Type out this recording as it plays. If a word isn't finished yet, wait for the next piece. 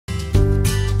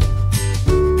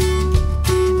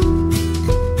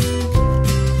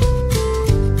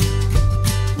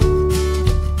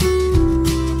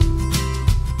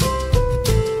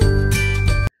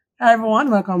Hi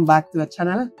everyone, welcome back to the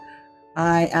channel.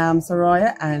 I am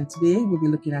Soraya and today we'll be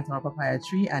looking at our papaya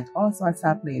tree and also a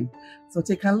sapling. So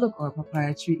take a look, our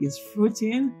papaya tree is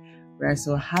fruiting. We're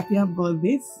so happy about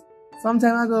this. Some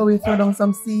time ago we threw down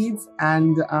some seeds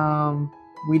and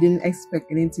we didn't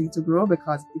expect anything to grow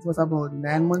because it was about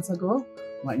 9 months ago,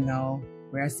 but now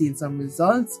we're seeing some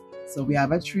results. So we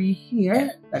have a tree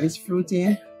here that is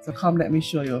fruiting. So come, let me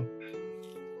show you.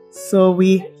 So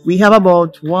we have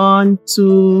about 1,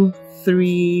 2,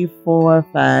 3, 4,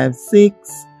 5,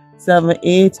 6, 7,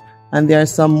 8, and there are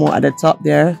some more at the top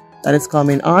there that is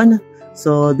coming on.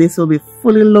 So this will be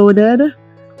fully loaded,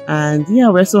 and yeah,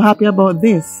 we're so happy about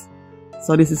this.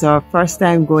 So this is our first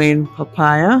time growing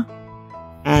papaya,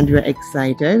 and we're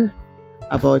excited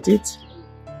about it.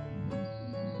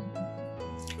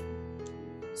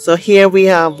 So here we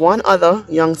have one other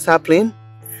young sapling.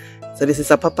 So this is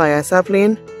a papaya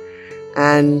sapling,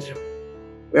 and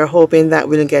we're hoping that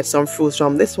we'll get some fruits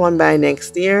from this one by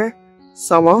next year,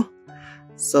 summer.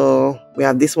 So we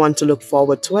have this one to look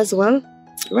forward to as well.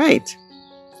 Right.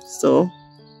 So,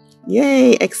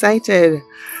 yay, excited.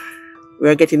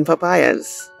 We're getting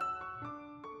papayas.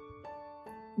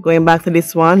 Going back to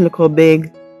this one, look how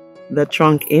big the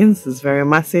trunk is. It's very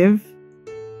massive.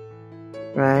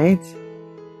 Right.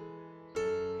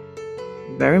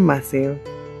 Very massive.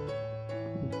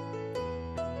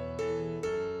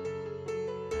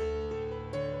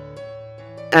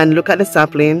 And look at the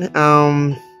sapling.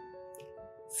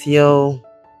 See how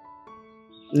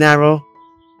narrow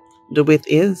the width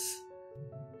is.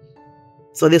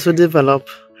 So this will develop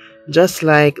just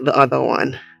like the other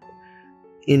one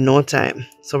in no time.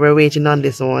 So we're waiting on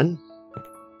this one.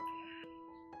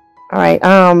 Alright,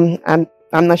 I'm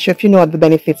not sure if you know the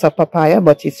benefits of papaya,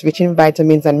 but it's rich in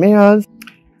vitamins and minerals.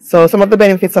 So some of the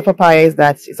benefits of papaya is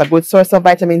that it's a good source of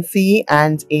vitamin C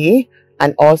and A,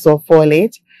 and also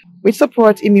folate, which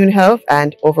support immune health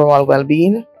and overall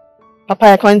well-being.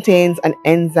 Papaya contains an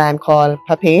enzyme called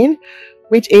papain,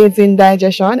 which aids in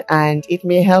digestion, and it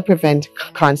may help prevent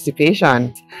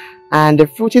constipation. And the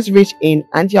fruit is rich in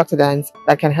antioxidants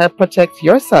that can help protect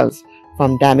your cells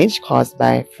from damage caused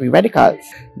by free radicals.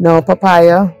 Now,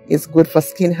 papaya is good for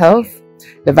skin health.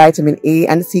 The vitamin A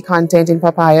and C content in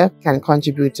papaya can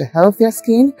contribute to healthier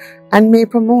skin and may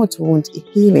promote wound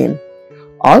healing.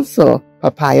 Also,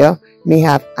 papaya may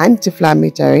have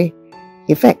anti-inflammatory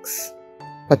effects,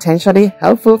 potentially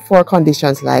helpful for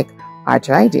conditions like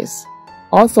arthritis.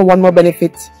 Also, one more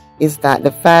benefit is that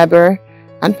the fiber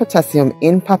and potassium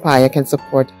in papaya can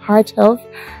support heart health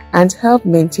and help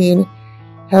maintain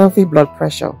healthy blood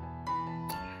pressure.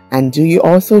 And do you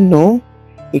also know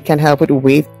it can help with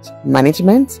weight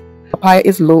management? Papaya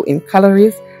is low in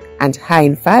calories and high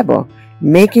in fiber,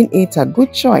 making it a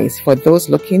good choice for those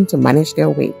looking to manage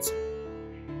their weight.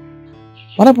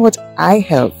 What about eye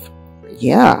health?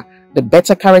 Yeah, the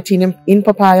beta-carotene in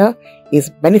papaya is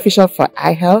beneficial for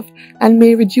eye health and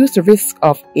may reduce the risk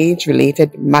of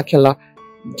age-related macular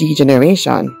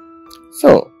degeneration.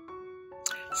 So,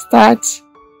 start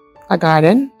a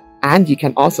garden, and you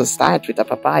can also start with a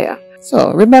papaya.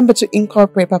 So, remember to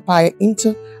incorporate papaya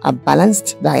into a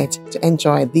balanced diet to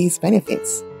enjoy these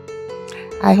benefits.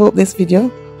 I hope this video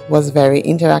was very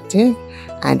interactive,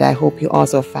 and I hope you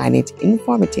also find it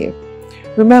informative.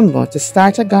 Remember to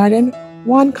start a garden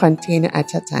one container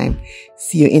at a time.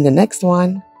 See you in the next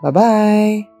one.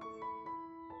 Bye-bye.